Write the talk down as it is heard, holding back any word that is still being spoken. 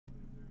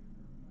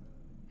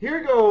Here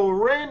we go.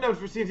 Randoms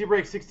for C&C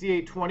break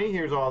 6820.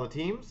 Here's all the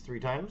teams. 3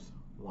 times.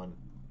 1,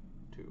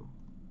 2,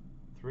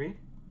 3.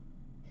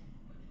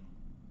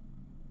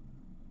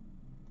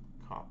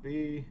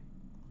 Copy.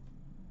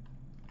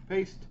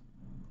 Paste.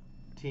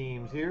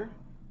 Teams here.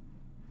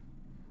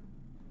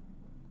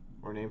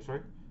 Or names, sorry.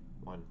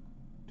 1,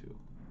 2,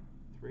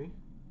 3.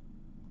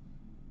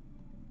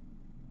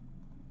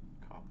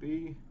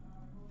 Copy.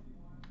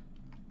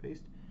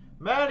 Paste.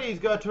 Maddie's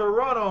got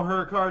Toronto,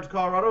 Her Cards,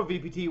 Colorado,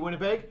 VPT,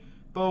 Winnipeg.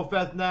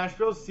 Bofeth,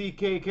 Nashville,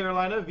 CK,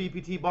 Carolina,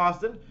 VPT,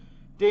 Boston.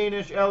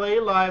 Danish, LA,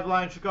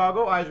 Liveline,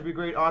 Chicago. Iserby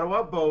Great,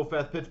 Ottawa.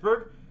 Bofeth,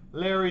 Pittsburgh.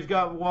 Larry's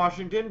got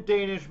Washington.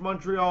 Danish,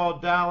 Montreal,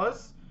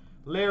 Dallas.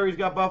 Larry's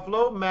got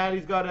Buffalo.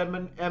 Maddie's got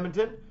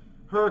Edmonton.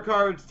 Her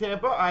Cards,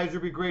 Tampa.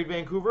 Iserby Great,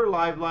 Vancouver.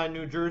 Liveline,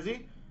 New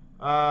Jersey.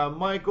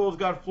 Michael's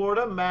got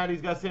Florida.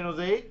 Maddie's got San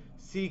Jose.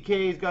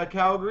 CK's got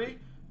Calgary.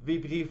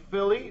 VPT,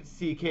 Philly.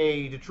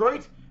 CK,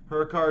 Detroit.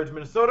 Her Cards,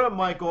 Minnesota.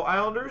 Michael,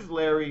 Islanders.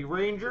 Larry,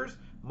 Rangers.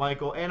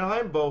 Michael,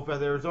 Anaheim.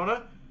 Bofeth,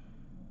 Arizona.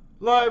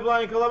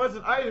 Liveline, Columbus.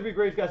 And Iserby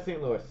Great's got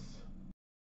St. Louis.